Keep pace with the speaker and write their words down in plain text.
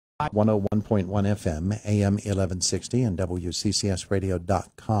101.1 FM, AM 1160, and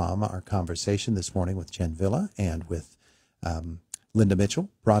WCCSradio.com. Our conversation this morning with Jen Villa and with Linda Mitchell,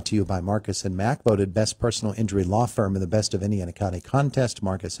 brought to you by Marcus & Mack, voted best personal injury law firm in the Best of Indiana County contest.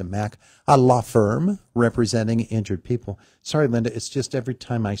 Marcus & Mack, a law firm representing injured people. Sorry, Linda, it's just every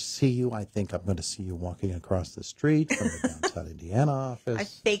time I see you, I think I'm going to see you walking across the street from the Downtown Indiana office. I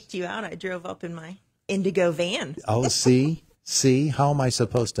faked you out. I drove up in my Indigo van. Oh, see? See, how am I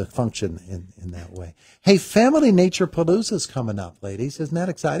supposed to function in that way? Hey, Family Nature Palooza's coming up, ladies. Isn't that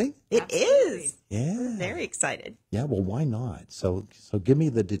exciting? It is. Yeah. I'm very excited. Yeah, well, why not? So give me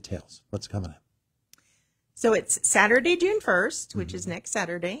the details. What's coming up? So it's Saturday, June 1st, which is next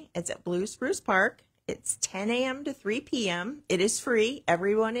Saturday. It's at Blue Spruce Park. It's 10 a.m. to 3 p.m. It is free.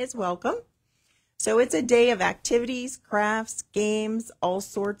 Everyone is welcome. So it's a day of activities, crafts, games, all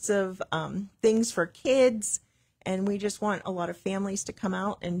sorts of things for kids. And we just want a lot of families to come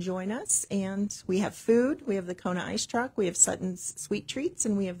out and join us. And we have food. We have the Kona Ice Truck. We have Sutton's Sweet Treats.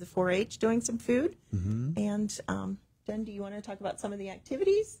 And we have the 4-H doing some food. Mm-hmm. And Jen, do you want to talk about some of the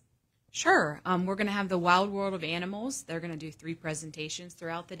activities? Sure. We're going to have the Wild World of Animals. They're going to do 3 presentations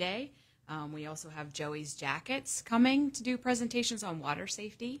throughout the day. We also have Joey's Jackets coming to do presentations on water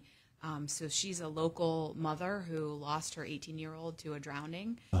safety. So she's a local mother who lost her 18-year-old to a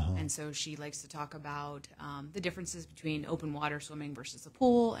drowning. And so she likes to talk about the differences between open water swimming versus a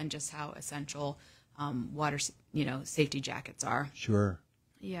pool and just how essential water, safety jackets are. Sure.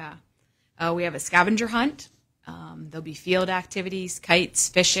 Yeah. We have a scavenger hunt. There'll be field activities, kites,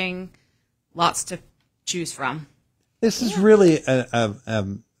 fishing, lots to choose from. This is really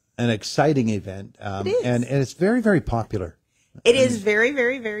an exciting event. It is. And it's very, very popular. It is very,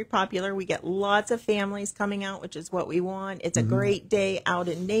 very, very popular. We get lots of families coming out, which is what we want. It's a great day out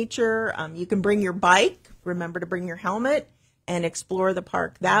in nature. You can bring your bike. Remember to bring your helmet and explore the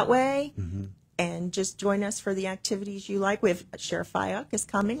park that way. And just join us for the activities you like. We have Sheriff Fayok is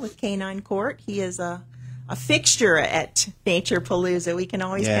coming with Canine Court. He is a fixture at Nature Palooza. We can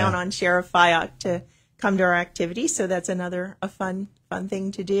always count on Sheriff Fayok to come to our activities. So that's another fun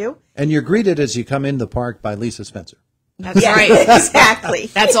thing to do. And you're greeted as you come in the park by Lisa Spencer. That's right. Exactly.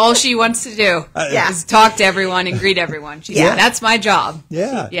 That's all she wants to do. Is talk to everyone and greet everyone. She said, that's my job.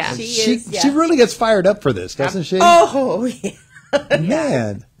 Yeah. Yeah. She really gets fired up for this, doesn't she? Oh, yeah.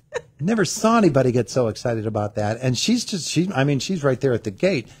 Man. Never saw anybody get so excited about that. And she's right there at the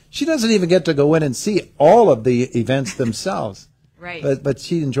gate. She doesn't even get to go in and see all of the events themselves. Right. But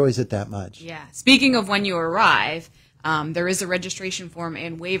she enjoys it that much. Yeah. Speaking of when you arrive, there is a registration form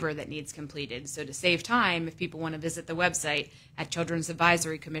and waiver that needs completed. So to save time, if people want to visit the website at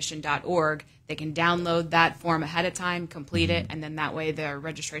children'sadvisorycommission.org, they can download that form ahead of time, complete it, and then that way their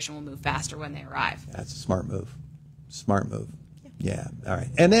registration will move faster when they arrive. That's a smart move. Smart move. Yeah. All right.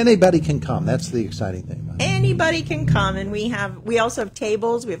 And anybody can come. That's the exciting thing about it. Anybody can come, and we also have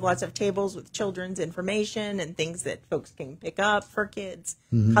tables. We have lots of tables with children's information and things that folks can pick up for kids,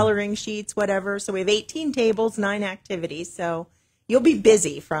 coloring sheets, whatever. So we have 18 tables, 9 activities. So you'll be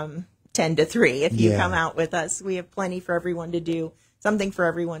busy from 10 to 3 if you come out with us. We have plenty for everyone to do, something for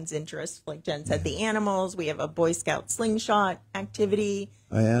everyone's interest. Like Jen said, the animals. We have a Boy Scout slingshot activity.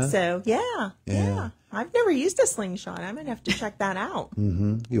 Oh, yeah? So, yeah. I've never used a slingshot. I'm going to have to check that out.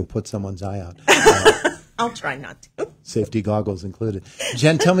 You'll put someone's eye out. I'll try not to. Safety goggles included.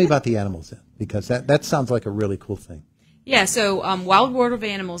 Jen, tell me about the animals then, because that sounds like a really cool thing. Yeah, so Wild World of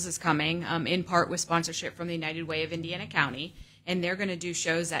Animals is coming, in part with sponsorship from the United Way of Indiana County, and they're going to do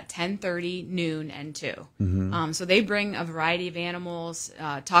shows at 10:30, noon, and 2. So they bring a variety of animals,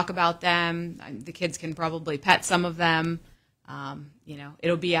 talk about them. The kids can probably pet some of them.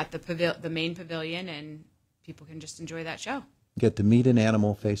 It'll be at the main pavilion, and people can just enjoy that show. Get to meet an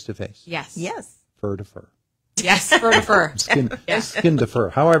animal face to face. Yes. Yes. Fur to fur. Yes, fur to fur. Skin to fur.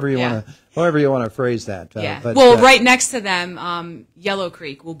 However you want to phrase that. But, right next to them, Yellow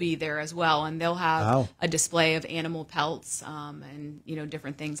Creek will be there as well, and they'll have a display of animal pelts and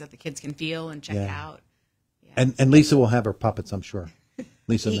different things that the kids can feel and check out. Yeah. And Lisa will have her puppets, I'm sure.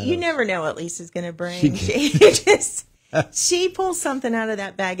 Lisa, you never know what Lisa's going to bring. She pulls something out of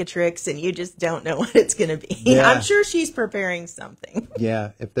that bag of tricks, and you just don't know what it's going to be. Yeah. I'm sure she's preparing something.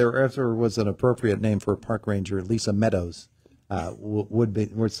 Yeah, if there ever was an appropriate name for a park ranger, Lisa Meadows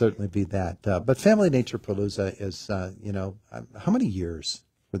would certainly be that. But Family Nature Palooza is, how many years?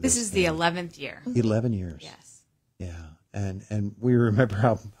 For this is the 11th year. 11 years. Yes. Yeah, and we remember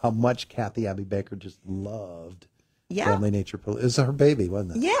how much Kathy Abbey Baker just loved Family Nature Palooza. It was her baby,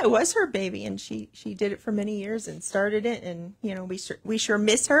 wasn't it? Yeah, it was her baby, and she did it for many years and started it. And we sure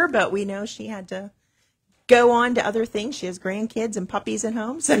miss her, but we know she had to go on to other things. She has grandkids and puppies at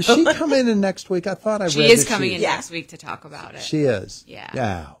home. So Is she coming in next week? I thought I read She is that coming in Yeah. next week to talk about it. She is. Yeah.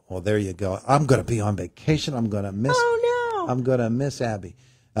 Yeah. Well, there you go. I'm going to be on vacation. I'm going to miss. Oh, no. I'm going to miss Abby.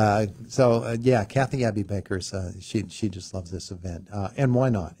 Yeah, Kathy Abby Baker's. She just loves this event, and why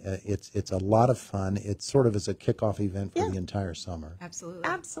not? It's a lot of fun. It sort of is a kickoff event for the entire summer. Absolutely.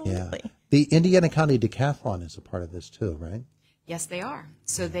 Yeah. Absolutely. The Indiana County Decathlon is a part of this too, right? Yes, they are.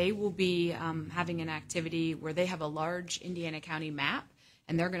 So they will be having an activity where they have a large Indiana County map,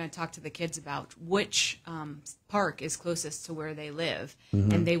 and they're going to talk to the kids about which park is closest to where they live.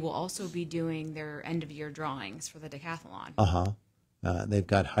 And they will also be doing their end-of-year drawings for the decathlon. They've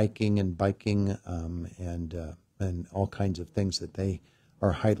got hiking and biking and all kinds of things that they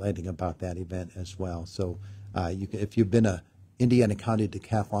are highlighting about that event as well. So if you've been a Indiana County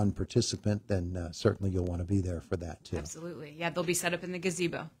Decathlon participant, then certainly you'll want to be there for that too. Absolutely. Yeah, they'll be set up in the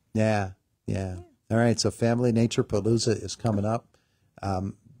gazebo. Yeah. All right, so Family Nature Palooza is coming up.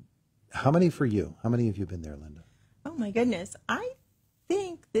 How many for you? How many have you been there, Linda? Oh, my goodness. I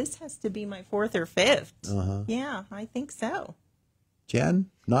think this has to be my 4th or 5th. Yeah, I think so. Jen,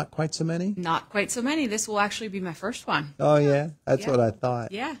 not quite so many? Not quite so many. This will actually be my first one. Oh, yeah? That's Yeah. what I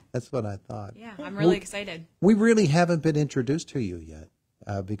thought. Yeah. That's what I thought. Yeah, I'm really excited. We really haven't been introduced to you yet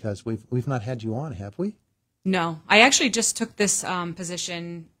because we've not had you on, have we? No, I actually just took this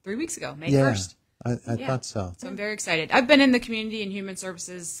position 3 weeks ago, May 1st. I Yeah. thought so. So I'm very excited. I've been in the community and human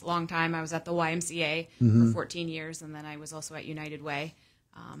services a long time. I was at the YMCA for 14 years, and then I was also at United Way.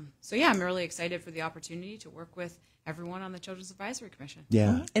 So yeah, I'm really excited for the opportunity to work with everyone on the Children's Advisory Commission.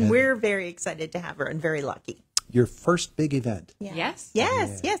 Yeah. And we're very excited to have her and very lucky. Your first big event. Yeah. Yes.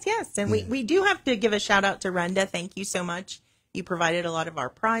 Yes. And we do have to give a shout out to Renda. Thank you so much. You provided a lot of our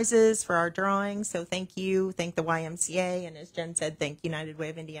prizes for our drawings. So thank you. Thank the YMCA. And as Jen said, thank United Way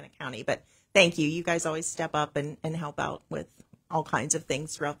of Indiana County. But thank you. You guys always step up and help out with all kinds of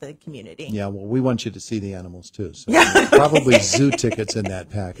things throughout the community. Yeah, well, we want you to see the animals too. So probably zoo tickets in that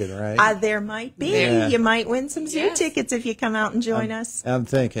packet, right? There might be. Yeah. You might win some zoo Yes. tickets if you come out and join us. I'm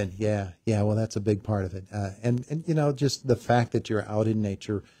thinking, yeah. Well, that's a big part of it. And just the fact that you're out in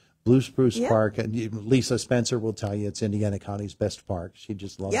nature, Blue Spruce Park, and Lisa Spencer will tell you it's Indiana County's best park. She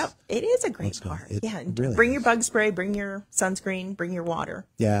just loves Yep, it is a great go. park. It And really bring is. your bug spray, bring your sunscreen, bring your water.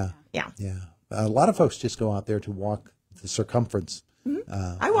 Yeah. Yeah. A lot of folks just go out there to walk the circumference.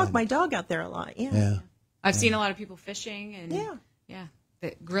 I walk my dog out there a lot. Yeah. I've seen a lot of people fishing and Yeah.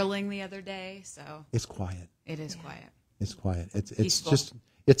 grilling the other day. So It's quiet. it is quiet. It's quiet. It's Peaceful. just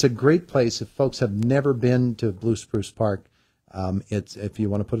it's a great place. If folks have never been to Blue Spruce Park, it's if you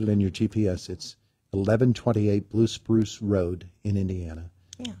want to put it in your GPS, it's 1128 Blue Spruce Road in Indiana.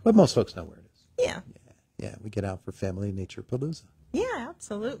 Yeah. But most folks know where it is. Yeah. Yeah, we get out for Family Nature Palooza. Yeah,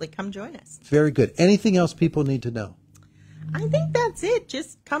 absolutely. Come join us. Very good. Anything else people need to know? I think that's it.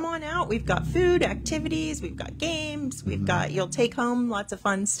 Just come on out. We've got food, activities, we've got games, we've got, you'll take home lots of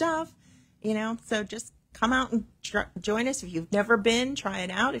fun stuff, so just come out and join us. If you've never been, try it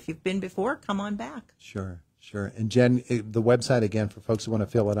out. If you've been before, come on back. Sure. And Jen, the website again for folks who want to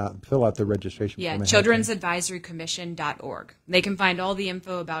fill out the registration Yeah, form. children'sadvisorycommission.org. They can find all the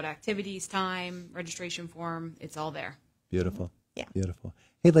info about activities, time, registration form. It's all there. Beautiful. Yeah. Beautiful.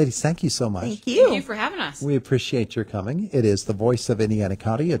 Hey, ladies, thank you so much. Thank Thank you. you for having us. We appreciate your coming. It is the voice of Indiana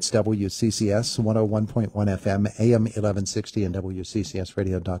County. It's WCCS 101.1 FM, AM 1160, and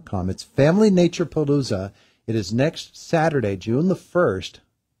WCCSradio.com. It's Family Nature Palooza. It is next Saturday, June the 1st.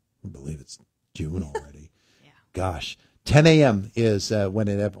 I believe it's June already. Yeah. Gosh. 10 a.m. is when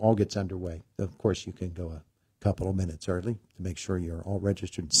it all gets underway. Of course, you can go a couple of minutes early to make sure you're all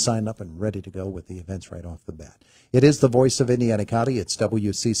registered, signed up, and ready to go with the events right off the bat. It is the voice of Indiana County. It's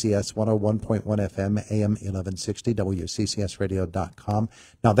WCCS 101.1 FM, AM 1160, WCCSradio.com.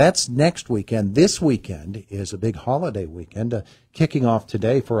 Now, that's next weekend. This weekend is a big holiday weekend, kicking off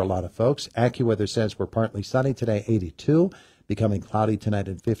today for a lot of folks. AccuWeather says we're partly sunny today, 82, becoming cloudy tonight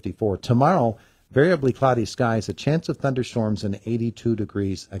at 54. Tomorrow, variably cloudy skies, a chance of thunderstorms, and 82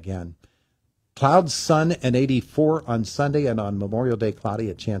 degrees again. Clouds, sun, and 84 on Sunday, and on Memorial Day, cloudy,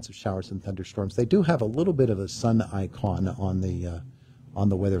 a chance of showers and thunderstorms. They do have a little bit of a sun icon on the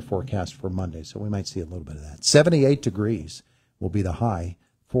weather forecast for Monday, so we might see a little bit of that. 78 degrees will be the high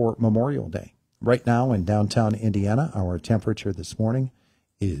for Memorial Day. Right now in downtown Indiana, our temperature this morning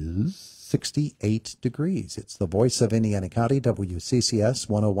is 68 degrees. It's the voice of Indiana County, WCCS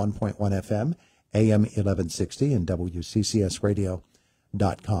 101.1 FM, AM 1160, and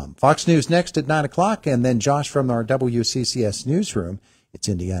WCCSradio.com. Fox News next at 9 o'clock, and then Josh from our WCCS newsroom. It's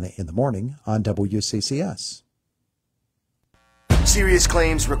Indiana in the Morning on WCCS. Serious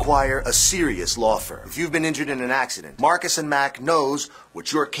claims require a serious law firm. If you've been injured in an accident, Marcus and Mack knows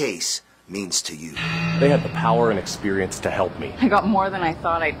what your case means to you. They had the power and experience to help me. I got more than I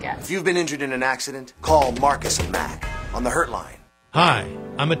thought I'd get. If you've been injured in an accident, call Marcus and Mack on the Hurt Line. Hi,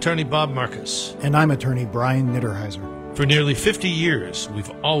 I'm attorney Bob Marcus. And I'm attorney Brian Nitterheiser. For nearly 50 years,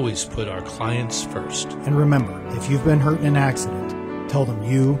 we've always put our clients first. And remember, if you've been hurt in an accident, tell them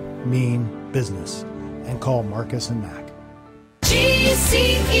you mean business and call Marcus and Mack.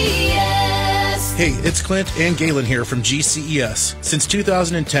 GCES. Hey, it's Clint and Galen here from GCES. Since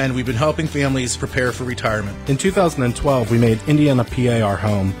 2010, we've been helping families prepare for retirement. In 2012, we made Indiana, PA our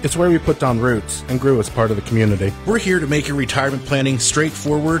home. It's where we put down roots and grew as part of the community. We're here to make your retirement planning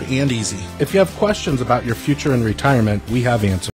straightforward and easy. If you have questions about your future in retirement, we have answers.